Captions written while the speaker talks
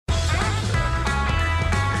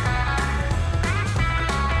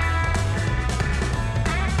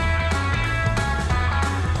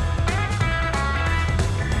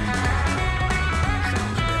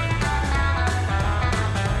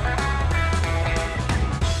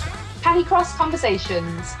Canicross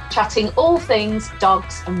Conversations, chatting all things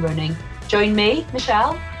dogs and running. Join me,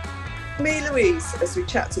 Michelle. Me, Louise, as we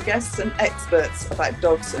chat to guests and experts about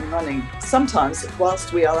dogs and running, sometimes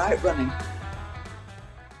whilst we are out running.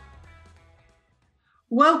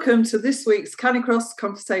 Welcome to this week's Canicross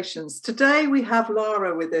Conversations. Today we have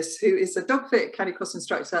Lara with us, who is a dog fit Canicross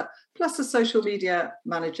instructor plus a social media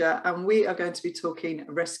manager, and we are going to be talking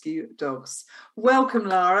rescue dogs. Welcome,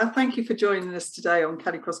 Lara. Thank you for joining us today on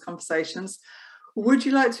Canicross Conversations. Would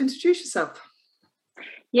you like to introduce yourself?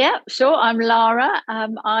 Yeah, sure. I'm Lara.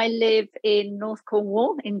 I live in North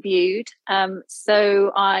Cornwall in Bude.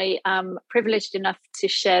 So I am privileged enough to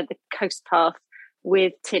share the coast path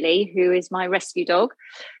with Tilly, who is my rescue dog,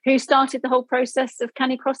 who started the whole process of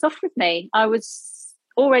Canicross off with me. I was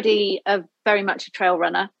already very much a trail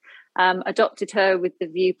runner, adopted her with the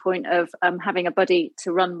viewpoint of having a buddy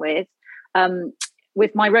to run with.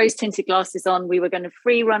 With my rose-tinted glasses on, we were going to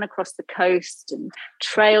free run across the coast and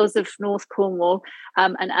trails of North Cornwall.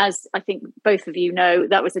 And as I think both of you know,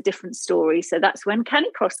 that was a different story. So that's when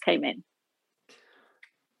Canicross came in.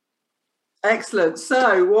 Excellent.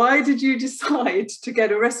 So why did you decide to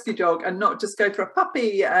get a rescue dog and not just go for a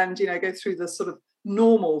puppy and, go through the sort of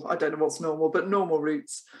normal, I don't know what's normal, but normal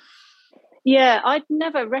routes? Yeah, I'd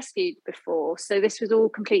never rescued before, so this was all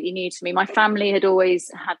completely new to me. My family had always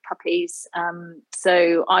had puppies,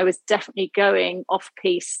 so I was definitely going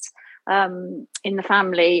off-piste in the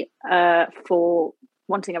family for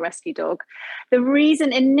wanting a rescue dog. The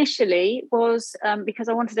reason initially was because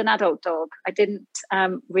I wanted an adult dog. I didn't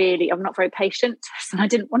I'm not very patient, so I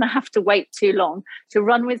didn't want to have to wait too long to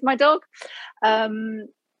run with my dog.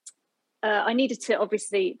 I needed to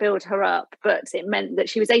obviously build her up, but it meant that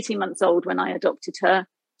she was 18 months old when I adopted her.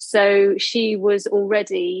 So she was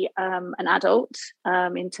already an adult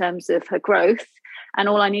in terms of her growth. And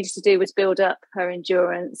all I needed to do was build up her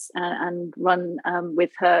endurance and run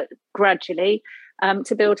with her gradually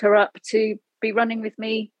to build her up to be running with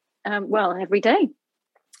me, every day,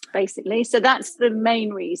 basically. So that's the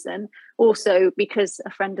main reason. Also, because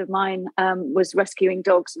a friend of mine was rescuing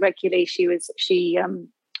dogs regularly. She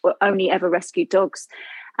only ever rescued dogs.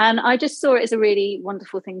 And I just saw it as a really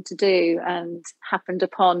wonderful thing to do and happened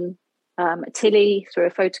upon Tilly through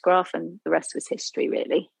a photograph, and the rest was history,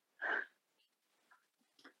 really.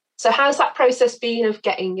 So how's that process been of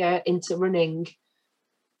getting into running?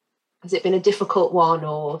 Has it been a difficult one,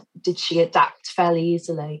 or did she adapt fairly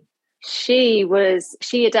easily? She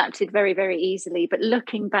adapted very, very easily. But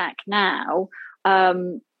looking back now,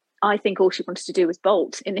 I think all she wanted to do was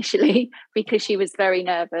bolt initially because she was very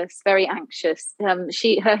nervous, very anxious.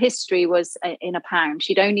 Her history was in a pound.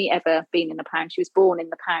 She'd only ever been in a pound. She was born in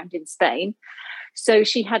the pound in Spain. So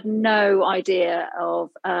she had no idea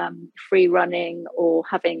of free running or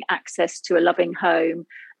having access to a loving home.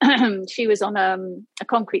 She was on a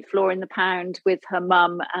concrete floor in the pound with her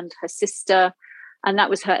mum and her sister. And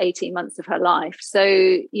that was her 18 months of her life. So,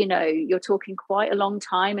 you're talking quite a long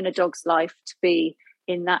time in a dog's life to be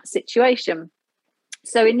in that situation.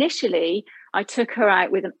 So initially I took her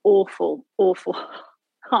out with an awful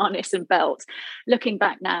harness and belt. Looking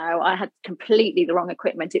back now, I had completely the wrong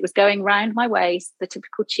equipment. It was going round my waist, the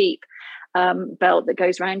typical cheap belt that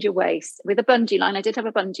goes round your waist with a bungee line. I did have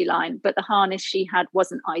a bungee line, but the harness she had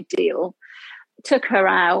wasn't ideal. Took her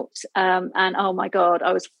out and oh my God,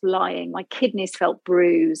 I was flying. My kidneys felt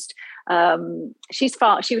bruised. She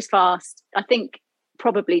was fast. I think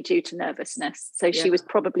probably due to nervousness. So she was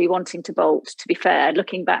probably wanting to bolt, to be fair,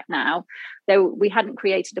 looking back now. Though we hadn't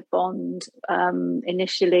created a bond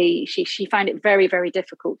initially. She found it very, very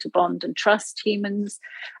difficult to bond and trust humans.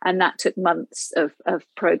 And that took months of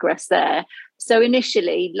progress there. So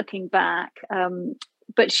initially, looking back,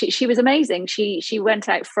 but she was amazing. She went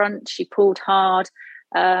out front, she pulled hard.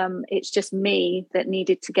 It's just me that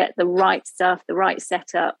needed to get the right stuff, the right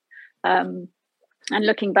setup. And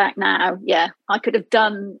looking back now, I could have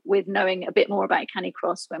done with knowing a bit more about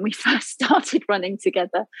Canicross when we first started running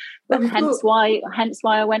together. But hence why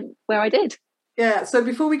I went where I did. Yeah, so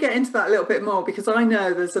before we get into that a little bit more, because I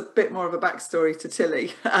know there's a bit more of a backstory to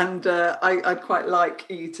Tilly, and I'd quite like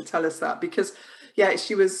you to tell us that, because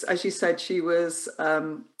she was, as you said, she was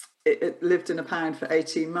it lived in a pound for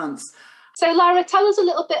 18 months. So Lara, tell us a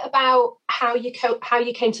little bit about how you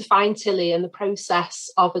came to find Tilly and the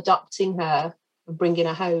process of adopting her and bringing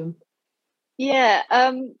her home. Yeah,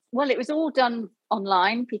 well, it was all done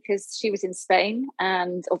online because she was in Spain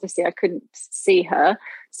and obviously I couldn't see her.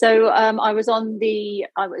 So I was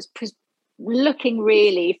looking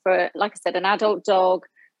really for, like I said, an adult dog.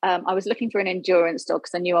 I was looking for an endurance dog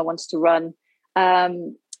because I knew I wanted to run.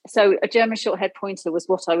 So a German Shorthair Pointer was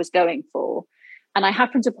what I was going for. And I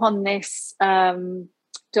happened upon this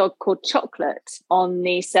dog called Chocolate on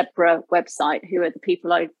the Zebra website, who are the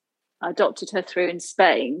people I adopted her through in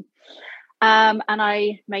Spain. And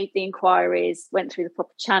I made the inquiries, went through the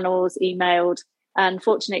proper channels, emailed, and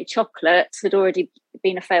fortunately Chocolate had already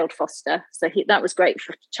been a failed foster. So that was great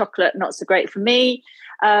for Chocolate, not so great for me.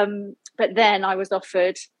 But then I was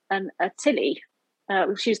offered a Tilly.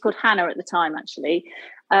 She was called Hannah at the time, actually.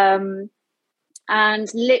 And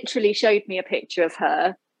literally showed me a picture of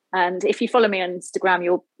her. And if you follow me on Instagram,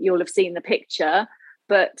 you'll have seen the picture.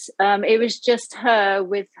 But it was just her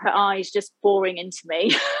with her eyes just boring into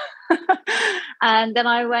me. And then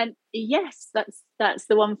I went, yes, that's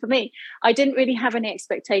the one for me. I didn't really have any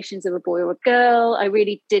expectations of a boy or a girl. I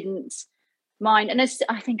really didn't mind. And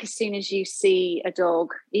I think as soon as you see a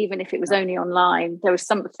dog, even if it was only online, there was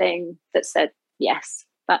something that said, yes,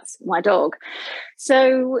 that's my dog.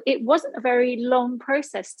 So it wasn't a very long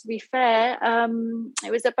process, to be fair.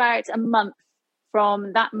 It was about a month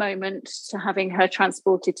from that moment to having her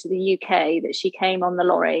transported to the UK that she came on the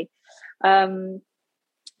lorry.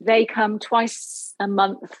 They come twice a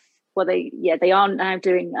month. Well, they are now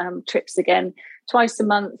doing trips again, twice a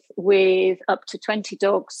month with up to 20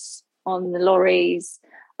 dogs on the lorries.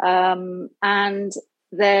 And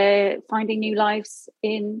they're finding new lives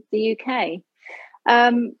in the UK.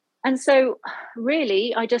 And so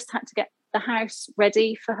really, I just had to get the house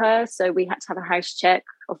ready for her. So we had to have a house check,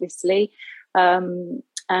 obviously. And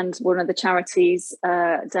one of the charities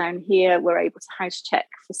down here were able to house check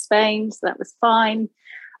for Spain. So that was fine.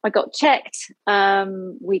 I got checked.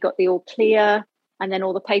 We got the all clear. And then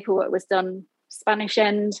all the paperwork was done Spanish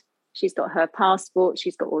end. She's got her passport.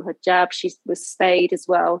 She's got all her jabs. She was spayed as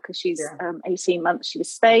well because she's 18 months. She was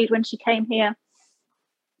spayed when she came here.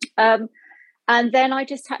 And then I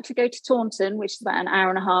just had to go to Taunton, which is about an hour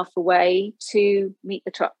and a half away, to meet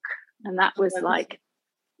the truck. And that was like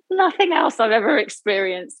nothing else I've ever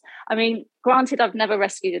experienced. I mean, granted, I've never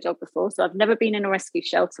rescued a dog before, so I've never been in a rescue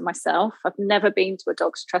shelter myself. I've never been to a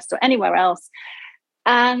Dogs Trust or anywhere else.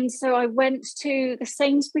 And so I went to the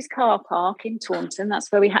Sainsbury's car park in Taunton.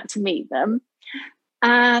 That's where we had to meet them.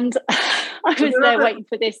 And I was there waiting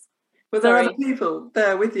for this. Were there other people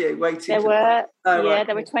there with you waiting? There were,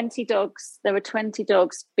 there were 20 dogs. There were 20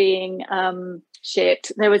 dogs being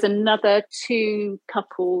shipped. There was another 2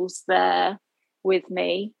 couples there with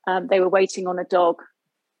me. They were waiting on a dog,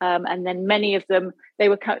 and then many of them they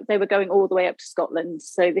were going all the way up to Scotland.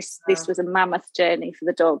 So this was a mammoth journey for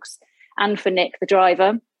the dogs and for Nick, the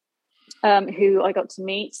driver, who I got to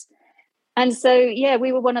meet. And so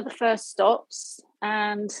we were one of the first stops,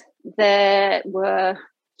 and there were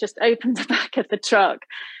just opened the back of the truck,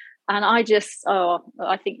 and I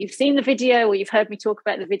think you've seen the video or you've heard me talk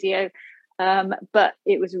about the video, but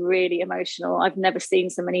it was really emotional. I've never seen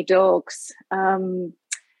so many dogs in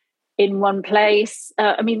one place.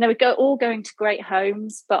 I mean, they would all going to great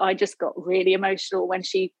homes, but I just got really emotional when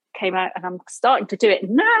she came out, and I'm starting to do it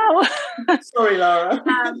now. Sorry,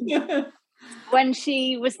 Lara. When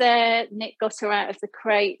she was there, Nick got her out of the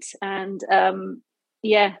crate, and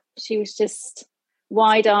she was just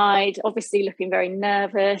wide-eyed, obviously looking very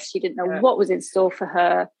nervous. She didn't know what was in store for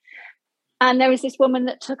her. And there was this woman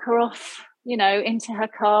that took her off, into her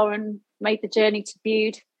car and made the journey to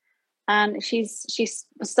Bude. And she's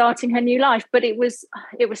starting her new life. But it was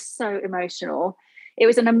so emotional. It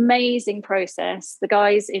was an amazing process. The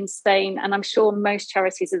guys in Spain, and I'm sure most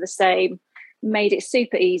charities are the same, made it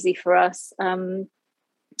super easy for us.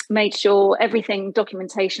 Made sure everything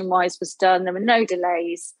documentation-wise was done. There were no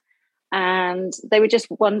delays. And they were just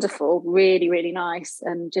wonderful, really, really nice.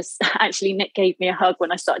 And just actually Nick gave me a hug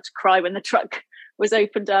when I started to cry when the truck was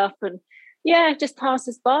opened up. And just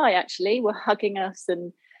passers by actually were hugging us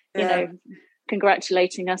and,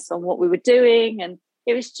 congratulating us on what we were doing. And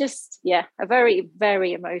it was just, a very,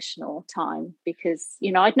 very emotional time because,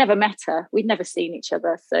 I'd never met her. We'd never seen each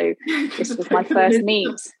other. So this was my first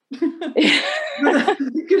meet.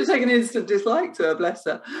 You could have taken an instant dislike to her, bless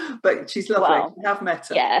her. But she's lovely. Well, you have met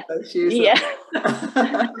her. Yeah. So she's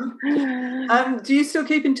do you still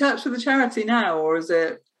keep in touch with the charity now, or is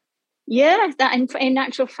it? Yeah, that in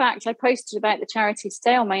actual fact, I posted about the charity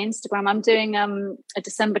today on my Instagram. I'm doing a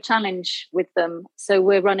December challenge with them. So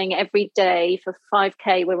we're running every day for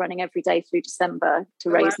 5K. We're running every day through December to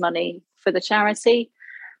raise money for the charity.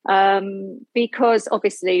 Because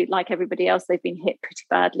obviously, like everybody else, they've been hit pretty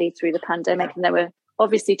badly through the pandemic. And there were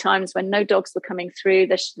obviously times when no dogs were coming through.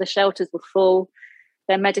 The shelters were full.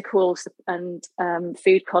 Their medical and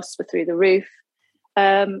food costs were through the roof.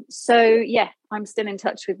 I'm still in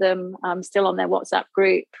touch with them. I'm still on their WhatsApp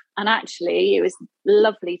group, and actually it was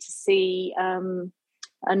lovely to see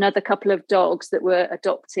another couple of dogs that were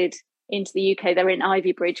adopted into the UK. They're in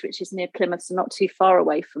Ivybridge, which is near Plymouth, so not too far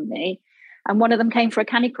away from me. And one of them came for a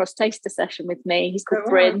Canicross taster session with me. He's called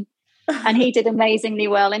Bryn. And he did amazingly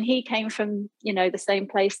well. And he came from, the same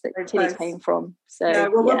place that Tilly came from. So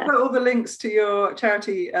we'll put all the links to your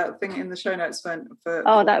charity thing in the show notes for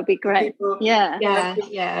that would be great.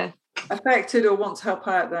 People affected or want to help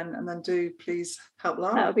out, and then do please help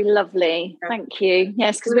Lara. That would be lovely. Thank you.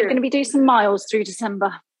 Yes, because we're going to be doing some miles through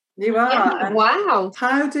December. You are. Yeah, wow.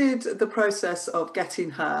 How did the process of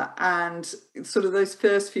getting her and sort of those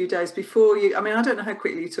first few days before you, I don't know how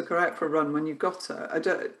quickly you took her out for a run when you got her.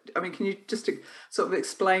 Can you just sort of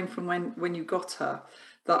explain from when you got her,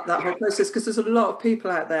 that whole process? Because there's a lot of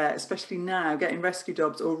people out there, especially now, getting rescue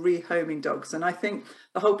dogs or rehoming dogs. And I think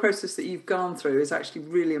the whole process that you've gone through is actually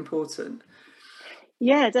really important.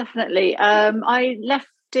 Yeah, definitely. I left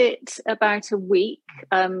it about a week.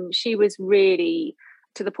 She was really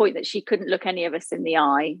to the point that she couldn't look any of us in the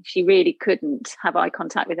eye. She really couldn't have eye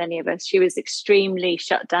contact with any of us. She was extremely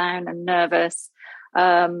shut down and nervous.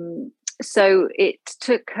 So it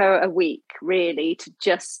took her a week really to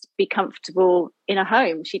just be comfortable in a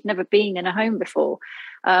home. She'd never been in a home before,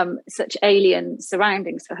 such alien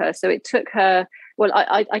surroundings for her. So it took her,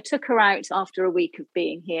 I took her out after a week of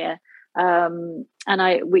being here. And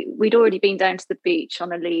we'd already been down to the beach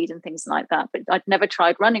on a lead and things like that, but I'd never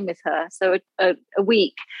tried running with her. So a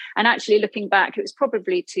week, and actually looking back, it was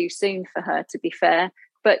probably too soon for her, to be fair.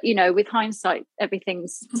 But with hindsight,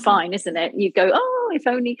 everything's fine, isn't it? You go, oh, if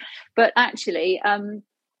only. But actually,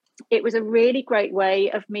 it was a really great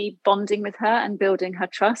way of me bonding with her and building her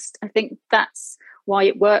trust. I think that's why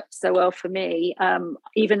it worked so well for me.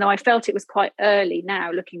 Even though I felt it was quite early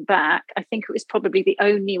now, looking back, I think it was probably the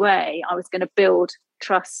only way I was going to build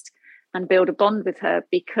trust and build a bond with her,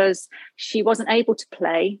 because she wasn't able to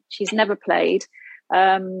play. She's never played.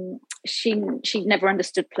 She never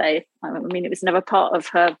understood play. It was never part of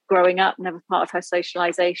her growing up, never part of her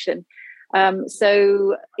socialization.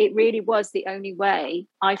 So it really was the only way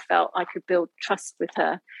I felt I could build trust with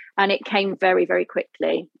her. And it came very, very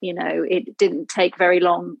quickly. It didn't take very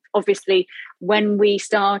long. Obviously, when we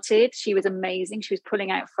started, she was amazing. She was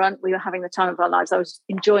pulling out front. We were having the time of our lives. I was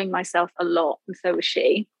enjoying myself a lot, and so was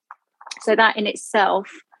she. So that in itself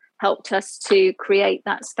helped us to create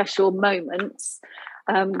that special moments.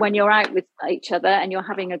 When you're out with each other and you're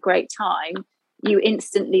having a great time, you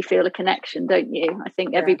instantly feel a connection, don't you? I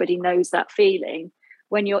think everybody knows that feeling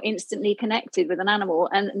when you're instantly connected with an animal.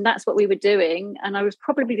 And that's what we were doing. And I was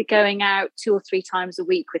probably going out 2 or 3 times a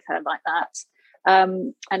week with her like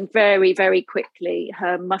that. And very, very quickly,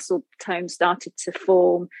 her muscle tone started to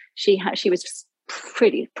form. She was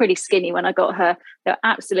pretty skinny when I got her. There were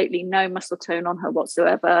absolutely no muscle tone on her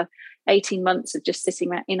whatsoever. 18 months of just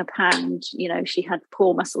sitting in a pound, she had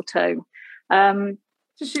poor muscle tone.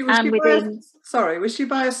 Was she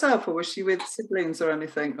by herself, or was she with siblings or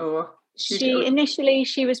anything? Or initially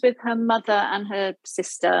she was with her mother and her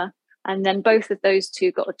sister, and then both of those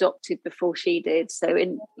two got adopted before she did. So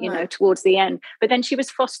towards the end, but then she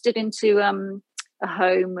was fostered into a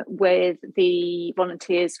home with the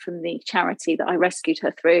volunteers from the charity that I rescued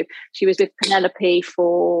her through. She was with Penelope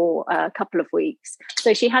for a couple of weeks.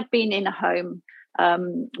 So she had been in a home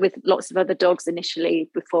with lots of other dogs initially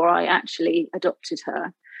before I actually adopted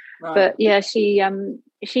her. Right. But yeah, she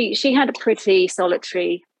had a pretty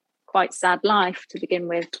solitary, quite sad life to begin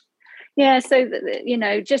with. Yeah, so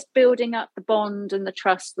just building up the bond and the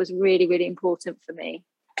trust was really, really important for me.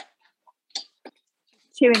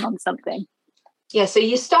 Chewing on something. Yeah, so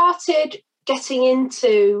you started getting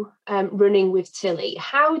into running with Tilly.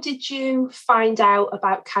 How did you find out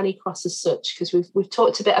about Canicross as such? Because we've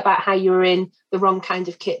talked a bit about how you were in the wrong kind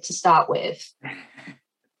of kit to start with.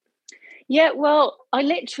 Yeah, well, I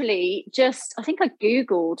literally I think I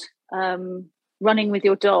Googled running with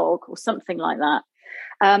your dog or something like that.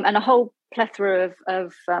 And a whole plethora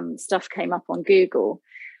of stuff came up on Google.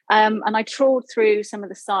 And I trawled through some of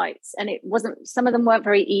the sites, and some of them weren't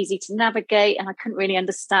very easy to navigate, and I couldn't really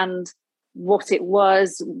understand what it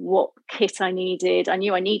was, what kit I needed. I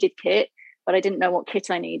knew I needed kit, but I didn't know what kit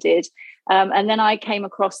I needed. And then I came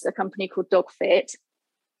across a company called DogFit.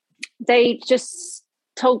 They just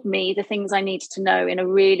told me the things I needed to know in a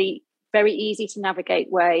really very easy to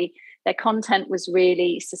navigate way. Their content was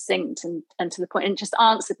really succinct and to the point, and just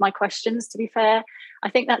answered my questions, to be fair. I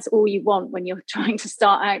think that's all you want when you're trying to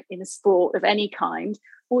start out in a sport of any kind.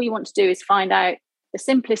 All you want to do is find out the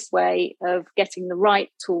simplest way of getting the right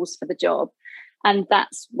tools for the job. And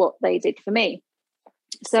that's what they did for me.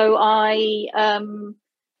 So I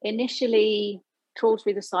initially trawled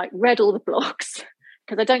through the site, read all the blogs,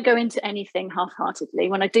 because I don't go into anything half-heartedly.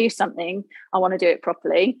 When I do something, I want to do it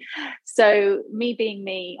properly. So me being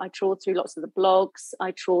me, I trawled through lots of the blogs.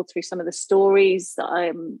 I trawled through some of the stories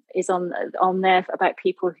that is on there about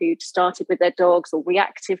people who'd started with their dogs, or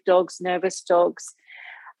reactive dogs, nervous dogs,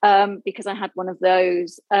 because I had one of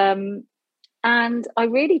those. And I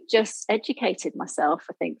really just educated myself,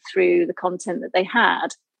 I think, through the content that they had.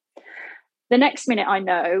 The next minute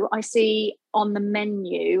I see on the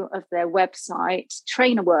menu of their website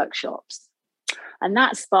trainer workshops. And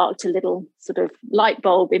that sparked a little sort of light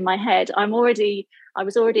bulb in my head. I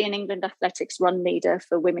was already an England Athletics run leader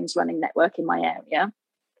for Women's Running Network in my area.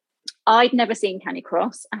 I'd never seen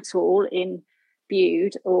Canicross at all in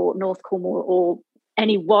Bude or North Cornwall or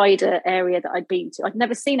any wider area that I'd been to. I'd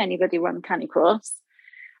never seen anybody run Canicross.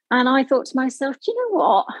 And I thought to myself, do you know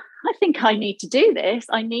what? I think I need to do this.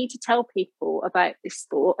 I need to tell people about this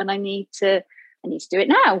sport, and I need to do it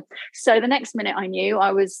now. So the next minute I knew,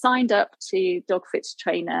 I was signed up to DogFit's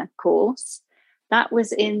trainer course. That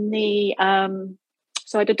was in the,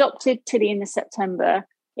 so I'd adopted Tilly in the September.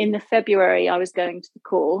 In the February, I was going to the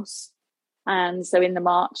course. And so in the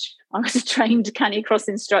March, I was a trained Canicross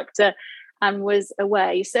instructor and was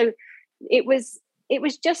away. So it was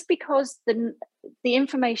just because the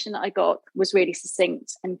information that I got was really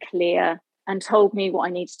succinct and clear and told me what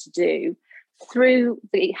I needed to do. Through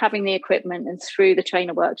having the equipment and through the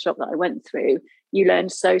trainer workshop that I went through, you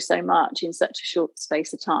learned so much in such a short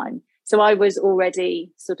space of time. So I was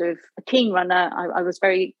already sort of a keen runner. I was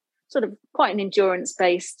very sort of quite an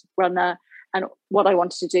endurance-based runner. And what I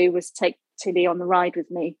wanted to do was take Tilly on the ride with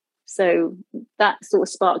me. So that sort of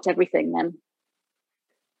sparked everything then.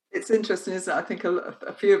 It's interesting, isn't it? I think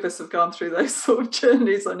a few of us have gone through those sort of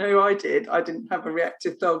journeys. I know I did. I didn't have a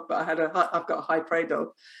reactive dog, but I've got a high prey dog,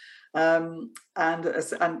 and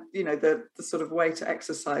you know the sort of way to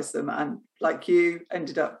exercise them. And like you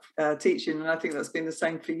ended up teaching, and I think that's been the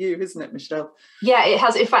same for you, isn't it, Michelle? Yeah, it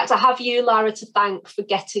has. In fact, I have you, Lara, to thank for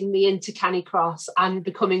getting me into Canicross and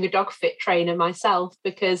becoming a DogFit trainer myself,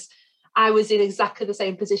 because I was in exactly the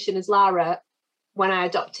same position as Lara. When I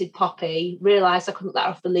adopted Poppy, realised I couldn't let her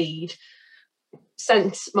off the lead,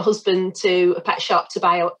 sent my husband to a pet shop to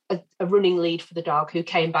buy a running lead for the dog, who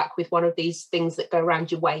came back with one of these things that go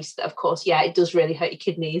around your waist that, of course, yeah, it does really hurt your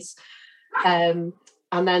kidneys. And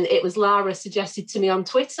then it was Lara suggested to me on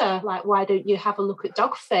Twitter, like, why don't you have a look at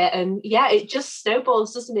DogFit? And yeah, it just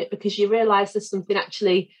snowballs, doesn't it? Because you realise there's something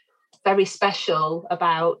actually very special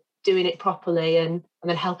about doing it properly and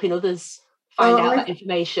then helping others find out that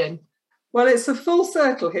information. Well, it's a full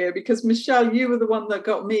circle here, because Michelle, you were the one that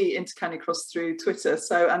got me into Canicross through Twitter.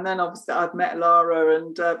 So, and then obviously I've met Lara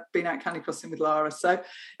and been out Canicrossing with Lara. So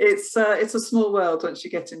it's a small world once you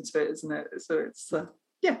get into it, isn't it? So it's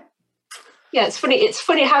yeah. Yeah, it's funny. It's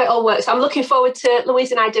funny how it all works. I'm looking forward to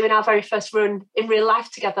Louise and I doing our very first run in real life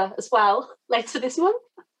together as well later this month.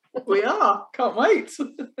 We are. Can't wait.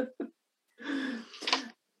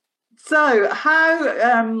 So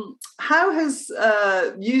how has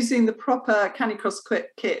using the proper Canicross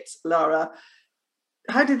kit, Lara,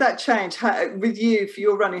 how did that change with you for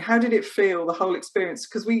your running? How did it feel, the whole experience?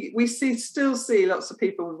 Because we still see lots of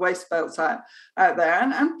people with waist belts out there.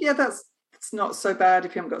 And yeah, it's not so bad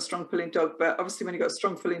if you haven't got a strong pulling dog. But obviously when you've got a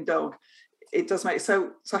strong pulling dog, it does make...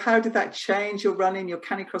 So how did that change your running, your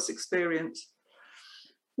Canicross experience?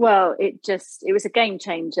 Well, it was a game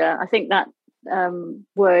changer. I think that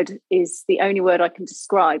word is the only word I can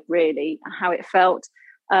describe really how it felt.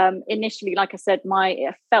 Initially, like I said,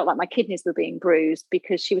 it felt like my kidneys were being bruised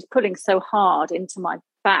because she was pulling so hard into my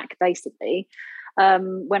back, basically,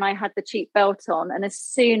 when I had the cheap belt on. And as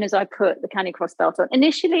soon as I put the Canicross belt on,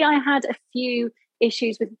 initially I had a few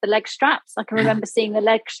issues with the leg straps. I can remember seeing the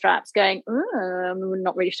leg straps going, I'm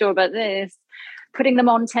not really sure about this, putting them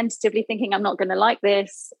on tentatively, thinking I'm not going to like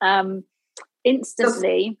this.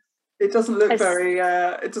 Instantly... It doesn't look very.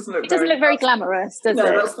 It doesn't look very glamorous, does it?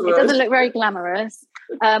 That's the word. It doesn't look very glamorous,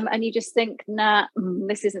 and you just think, nah,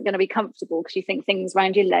 this isn't going to be comfortable, because you think things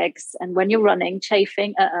around your legs, and when you're running,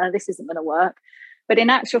 chafing, this isn't going to work. But in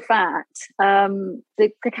actual fact,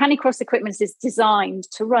 the Canicross equipment is designed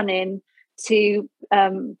to run in, to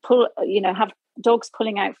pull, have dogs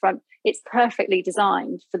pulling out front. It's perfectly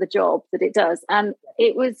designed for the job that it does, and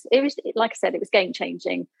it was like I said, it was game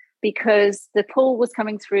changing. Because the pull was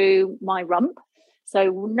coming through my rump,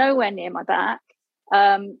 so nowhere near my back,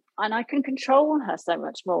 and I can control her so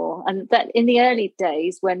much more. And that in the early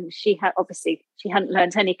days, when she hadn't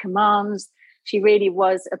learned any commands, she really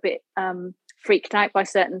was a bit freaked out by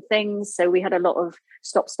certain things. So we had a lot of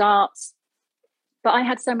stop-starts, but I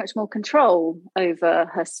had so much more control over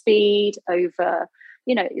her speed, over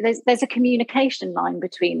there's a communication line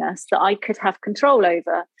between us that I could have control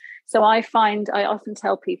over. So I often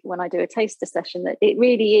tell people when I do a taster session that it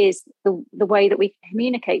really is the way that we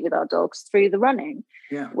communicate with our dogs through the running.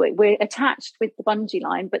 Yeah. We're attached with the bungee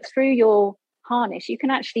line, but through your harness, you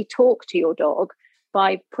can actually talk to your dog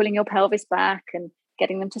by pulling your pelvis back and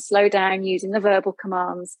getting them to slow down using the verbal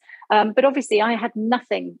commands. But obviously I had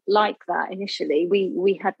nothing like that initially.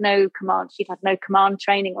 We had no command. She'd had no command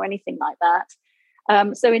training or anything like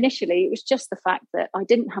that. So initially it was just the fact that I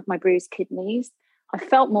didn't have my bruised kidneys. I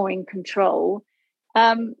felt more in control.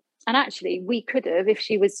 And actually we could have, if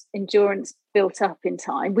she was endurance built up in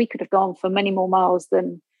time, we could have gone for many more miles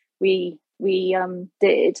than we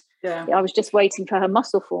did. Yeah. I was just waiting for her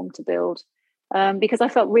muscle form to build. Because I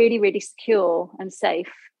felt really, really secure and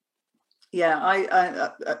safe. Yeah,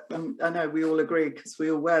 I know we all agree because we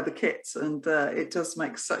all wear the kits, and it does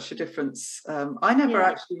make such a difference. I never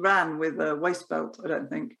actually ran with a waist belt, I don't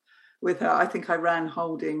think, with her. I think I ran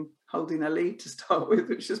holding a lead to start with,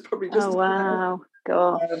 which is probably just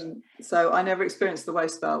God. So I never experienced the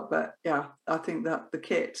waist belt, but yeah, I think that the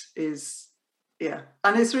kit is. Yeah,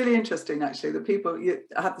 and it's really interesting actually that people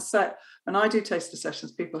have the set. When I do taster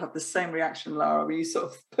sessions, people have the same reaction, Lara, where you sort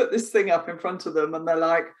of put this thing up in front of them and they're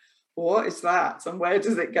like, what is that? And where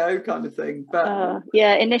does it go, kind of thing. But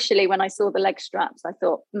initially when I saw the leg straps, I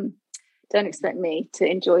thought, don't expect me to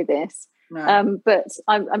enjoy this. No. But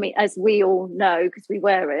I mean, as we all know, because we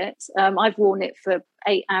wear it, I've worn it for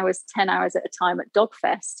 8 hours, 10 hours at a time at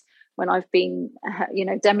Dogfest, when I've been,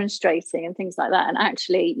 demonstrating and things like that, and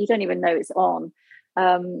actually you don't even know it's on.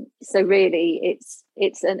 So really,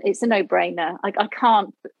 it's a no-brainer. I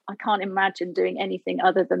can't imagine doing anything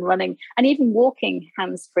other than running, and even walking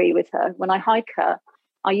hands-free with her. When I hike her,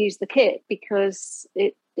 I use the kit because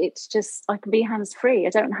it's just, I can be hands-free. I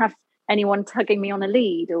don't have anyone tugging me on a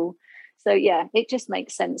lead, so yeah, it just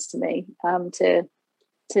makes sense to me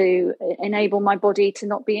to enable my body to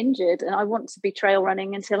not be injured. And I want to be trail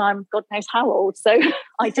running until I'm God knows how old. So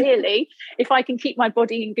ideally, if I can keep my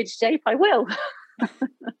body in good shape, I will.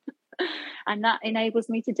 And that enables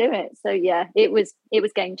me to do it. So yeah, it was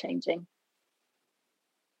game changing.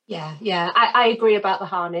 Yeah. I agree about the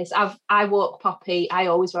harness. I walk Poppy. I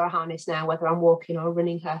always wear a harness now, whether I'm walking or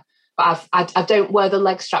running her. But I don't wear the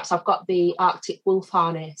leg straps. I've got the Arctic Wolf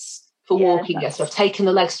harness for walking. So I've taken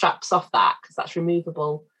the leg straps off that because that's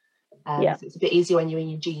removable. So it's a bit easier when you're in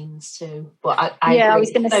your jeans too. But I was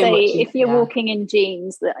going to say, if you're walking in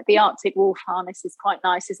jeans, the Arctic Wolf harness is quite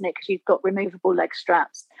nice, isn't it? Because you've got removable leg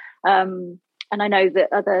straps. And I know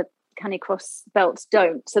that other Canicross belts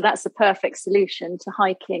don't, so that's a perfect solution to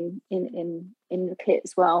hiking in the kit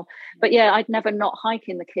as well. But yeah, I'd never not hike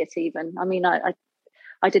in the kit even. I mean,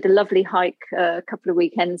 I did a lovely hike a couple of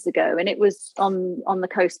weekends ago, and it was on the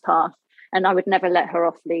coast path, and I would never let her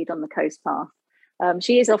off lead on the coast path.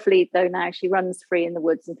 She is off lead though now. She runs free in the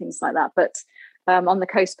woods and things like that. But on the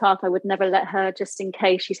coast path, I would never let her, just in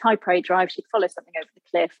case. She's high prey drive. She'd follow something over the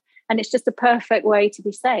cliff. And it's just a perfect way to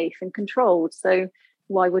be safe and controlled. So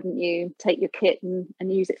why wouldn't you take your kit and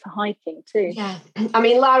use it for hiking too? Yeah. I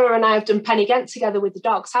mean, Lara and I have done Pen y Ghent together with the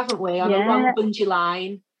dogs, haven't we? On a long bungee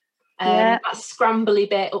line. That scrambly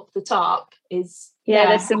bit up the top is... Yeah,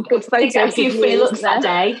 there's some good photos. A few free looks that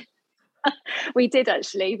day. We did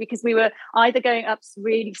actually, because we were either going up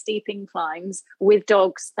really steep inclines with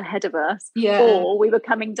dogs ahead of us, or we were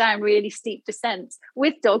coming down really steep descents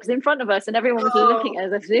with dogs in front of us, and everyone was looking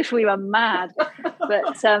at us as if we were mad.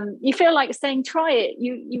 But you feel like saying, try it.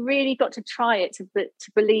 You really got to try it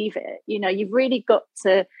to believe it. You've really got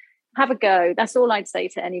to have a go. That's all I'd say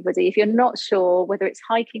to anybody. If you're not sure whether it's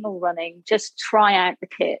hiking or running, just try out the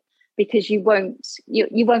kit, because you won't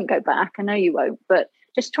go back. I know you won't, but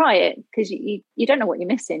just try it, because you don't know what you're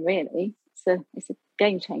missing, really. So it's a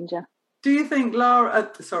game changer. Do you think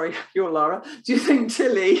you're Lara, do you think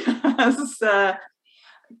Tilly has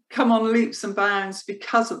come on leaps and bounds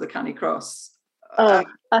because of the Canicross?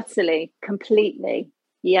 Utterly, completely,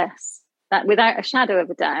 yes. That without a shadow of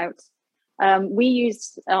a doubt. We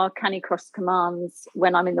use our Canicross commands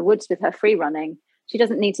when I'm in the woods with her free running. She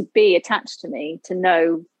doesn't need to be attached to me to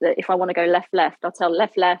know that if I want to go left, I'll tell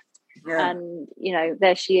left, and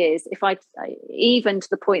there she is. If I even to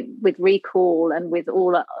the point with recall and with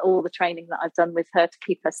all the training that I've done with her to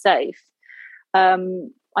keep her safe,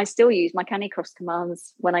 I still use my Canicross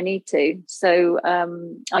commands when I need to. So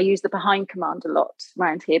I use the behind command a lot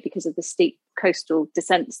around here because of the steep coastal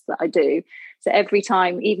descents that I do. So every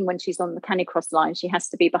time, even when she's on the Canicross line, she has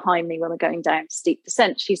to be behind me when we're going down steep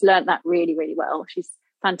descent. She's learned that really, really well. She's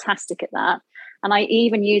fantastic at that. And I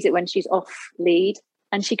even use it when she's off lead.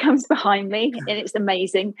 and she comes behind me, and it's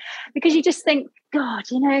amazing because you just think, God,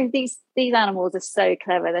 you know, these animals are so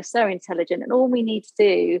clever, they're so intelligent, and all we need to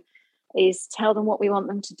do is tell them what we want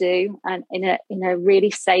them to do, and in a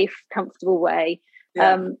really safe, comfortable way.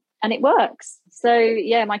 And it works. So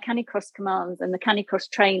yeah, my Canicross commands and the Canicross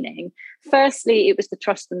training, firstly, it was the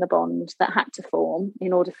trust and the bond that had to form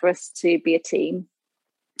in order for us to be a team.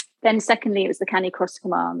 Then secondly, it was the Canicross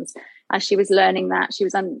commands. As she was learning that, she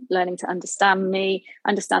was learning to understand me,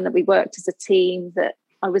 understand that we worked as a team, that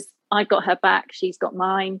I got her back, she's got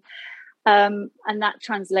mine. And that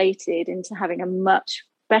translated into having a much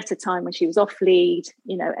better time when she was off lead,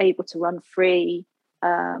 you know, able to run free.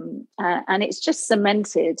 And it's just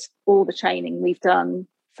cemented all the training we've done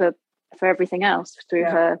for everything else, through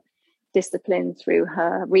her discipline, through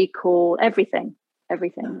her recall, everything.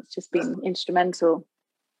 It's just been instrumental.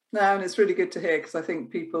 No, and it's really good to hear, because I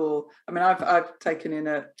think people, I mean,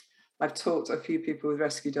 I've taught a few people with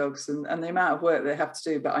rescue dogs, and the amount of work they have to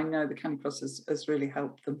do, but I know the Canicross has really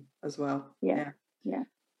helped them as well. Yeah.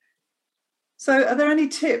 So are there any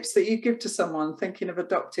tips that you give to someone thinking of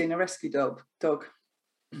adopting a rescue dog?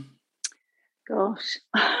 Gosh,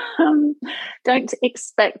 don't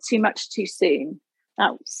expect too much too soon.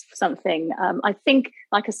 That's something. I think,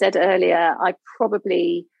 like I said earlier, I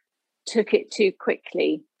probably took it too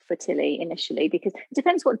quickly for Tilly initially, because it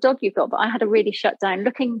depends what dog you've got. But I had a really shut down.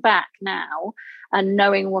 Looking back now and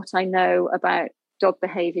knowing what I know about dog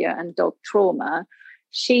behaviour and dog trauma,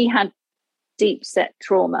 she had deep set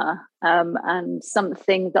trauma, and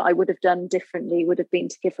something that I would have done differently would have been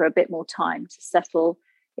to give her a bit more time to settle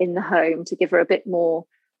in the home, to give her a bit more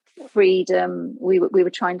freedom. We were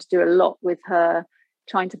trying to do a lot with her,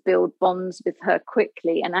 trying to build bonds with her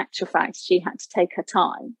quickly, and actual fact, she had to take her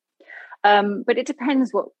time. But it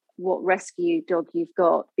depends what rescue dog you've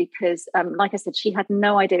got, because like I said, she had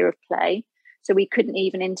no idea of play, so we couldn't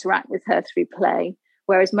even interact with her through play,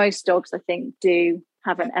 whereas most dogs, I think, do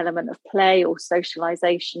have an element of play or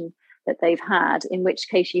socialization that they've had, in which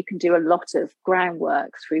case you can do a lot of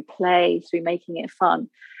groundwork through play, through making it fun.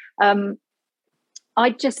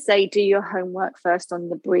 I'd just say do your homework first on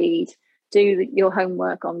the breed. Do your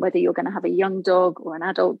homework on whether you're going to have a young dog or an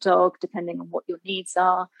adult dog, depending on what your needs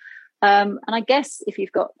are. And I guess if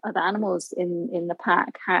you've got other animals in the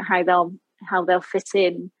pack, how they'll fit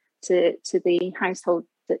in to the household,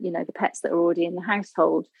 that, you know, the pets that are already in the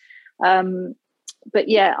household. But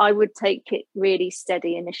yeah, I would take it really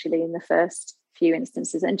steady initially in the first few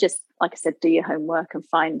instances, and just, like I said, do your homework and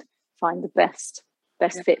find the best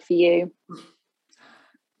fit for you.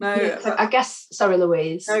 No, I guess. Sorry,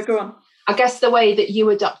 Louise. No, go on. I guess the way that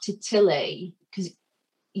you adopted Tilly,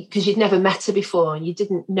 because you'd never met her before and you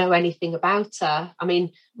didn't know anything about her. I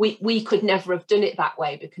mean, we could never have done it that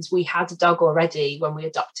way, because we had a dog already when we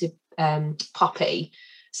adopted Poppy.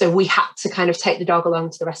 So we had to kind of take the dog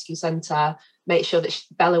along to the rescue centre, make sure that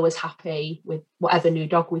Bella was happy with whatever new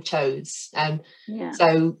dog we chose.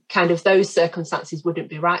 So kind of those circumstances wouldn't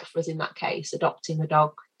be right for us in that case, adopting a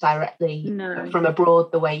dog directly from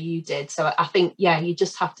abroad the way you did. So I think, you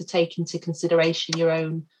just have to take into consideration your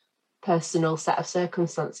own personal set of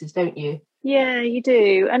circumstances, don't you? Yeah, you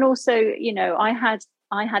do. And also, you know, I had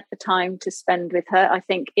the time to spend with her. I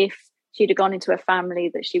think if she'd have gone into a family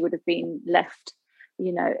that she would have been left,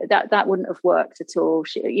 you know, that wouldn't have worked at all.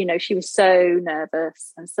 She was so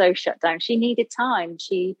nervous and so shut down. She needed time.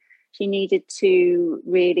 She needed to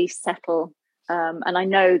really settle. And I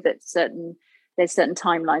know that there's certain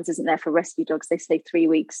timelines, isn't there, for rescue dogs? They say 3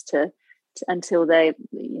 weeks to until they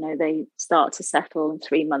start to settle, and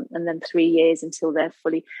 3 months, and then 3 years until they're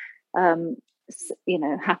fully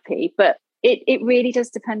happy. But it really does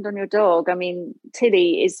depend on your dog. I mean,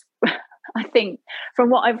 Tilly is I think, from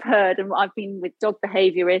what I've heard, and I've been with dog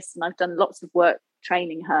behaviourists and I've done lots of work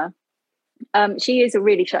training her, she is a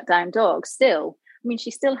really shut down dog still. I mean,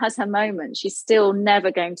 she still has her moments. She's still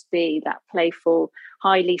never going to be that playful,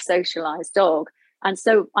 highly socialized dog. And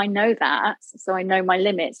so I know that. So I know my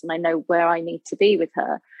limits and I know where I need to be with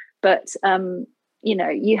her. But,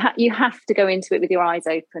 you have to go into it with your eyes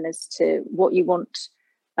open as to what you want,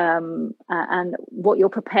 and what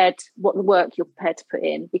the work you're prepared to put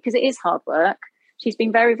in, because it is hard work. She's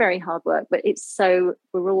been very, very hard work, but it's so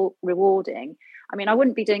rewarding. I mean, I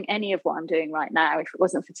wouldn't be doing any of what I'm doing right now if it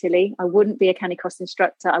wasn't for Tilly. I wouldn't be a Canicross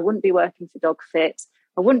instructor. I wouldn't be working for DogFit.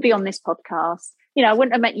 I wouldn't be on this podcast. I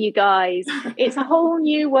wouldn't have met you guys. It's a whole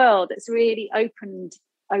new world that's really opened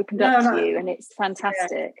up to you, and it's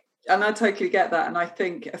fantastic. Yeah. And I totally get that. And I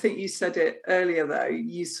think you said it earlier, though.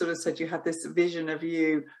 You sort of said you had this vision of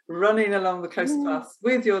you running along the coast path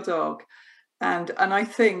with your dog. And I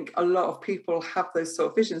think a lot of people have those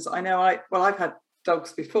sort of visions. I know I've had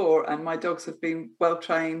dogs before, and my dogs have been well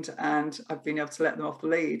trained, and I've been able to let them off the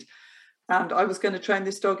lead. And I was going to train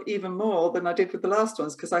this dog even more than I did with the last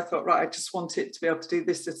ones, because I thought, right, I just want it to be able to do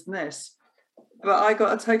this, this, and this. But I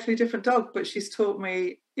got a totally different dog, but she's taught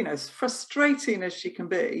me, you know, as frustrating as she can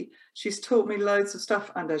be, she's taught me loads of stuff.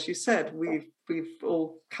 And as you said, we've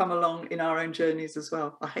all come along in our own journeys as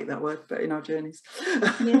well. I hate that word, but in our journeys.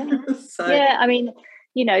 Yeah. Yeah, I mean,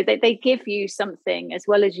 you know, they give you something, as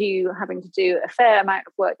well as you having to do a fair amount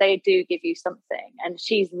of work. They do give you something. And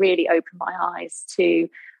she's really opened my eyes to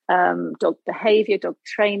dog behaviour, dog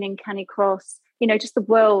training, Canicross, you know, just the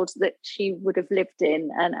world that she would have lived in,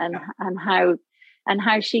 and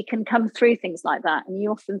how she can come through things like that. And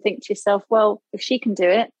you often think to yourself, well, if she can do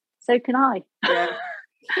it, so can I. Yeah.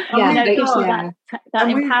 Yeah, it gives you that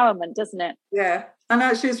empowerment, doesn't it? Yeah, and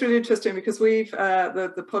actually it's really interesting, because we've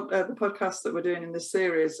the podcasts that we're doing in this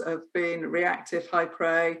series have been reactive, high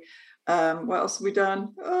prey. What else have we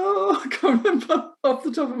done? Oh, I can't remember off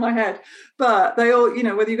the top of my head. But they all, you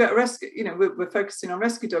know, whether you get a rescue, you know, we're focusing on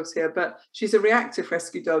rescue dogs here, but she's a reactive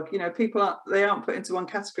rescue dog. You know, people aren't put into one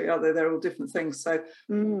category, are they? They're all different things. So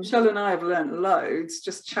Michelle and I have learned loads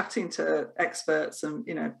just chatting to experts and,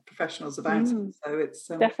 you know, professionals about it. So it's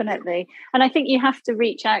definitely. And I think you have to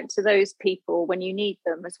reach out to those people when you need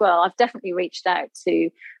them as well. I've definitely reached out to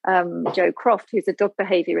Jo Croft, who's a dog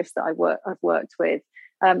behaviourist that I've worked with.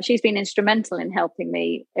 She's been instrumental in helping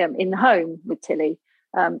me in the home with Tilly,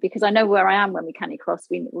 because I know where I am when we Canicross.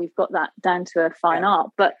 We've got that down to a fine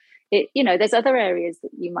art, but you know, there's other areas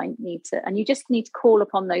that you might need to, and you just need to call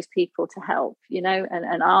upon those people to help, you know,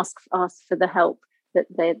 and ask for the help that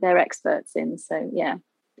they're experts in. So yeah,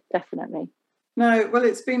 definitely. No, well,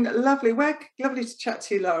 it's been lovely. Lovely to chat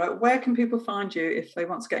to you, Lara. Where can people find you if they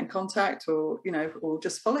want to get in contact, or, you know, or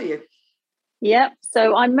just follow you? Yeah,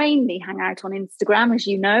 so I mainly hang out on Instagram, as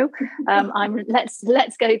you know. I'm Let's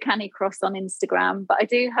Go Canicross on Instagram, but I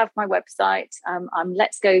do have my website. I'm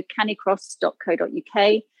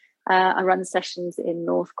letsgocanicross.co.uk. I run sessions in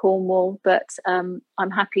North Cornwall, but I'm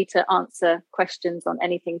happy to answer questions on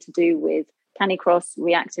anything to do with Canicross,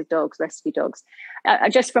 reactive dogs, rescue dogs.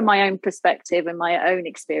 Just from my own perspective and my own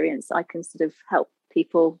experience, I can sort of help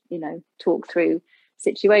people, you know, talk through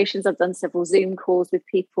situations. I've done several Zoom calls with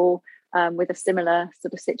people with a similar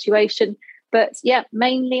sort of situation. But yeah,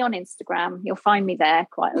 mainly on Instagram. You'll find me there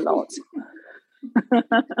quite a lot.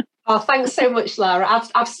 Oh, thanks so much, Lara.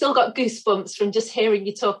 I've still got goosebumps from just hearing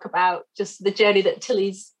you talk about just the journey that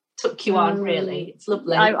Tilly's took you on. Really, it's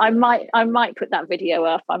lovely. I might put that video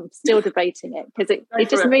up. I'm still debating it, because it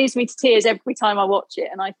just moves me to tears every time I watch it,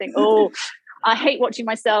 and I think, oh, I hate watching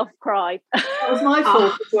myself cry. That was my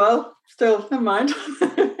fault as well. Still, never mind.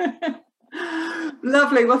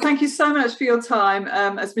 Lovely. Well, thank you so much for your time.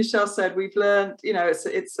 As Michelle said, we've learned, you know,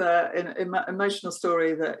 it's an emotional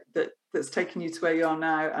story that's taken you to where you are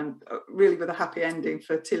now, and really with a happy ending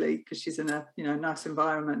for Tilly, because she's in a, you know, nice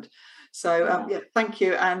environment. So yeah, thank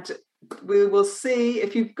you. And we will see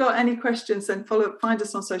if you've got any questions, then find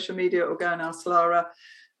us on social media or go and ask Lara.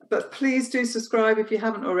 But please do subscribe if you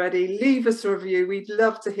haven't already. Leave us a review. We'd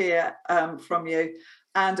love to hear from you.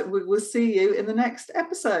 And we will see you in the next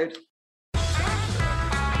episode.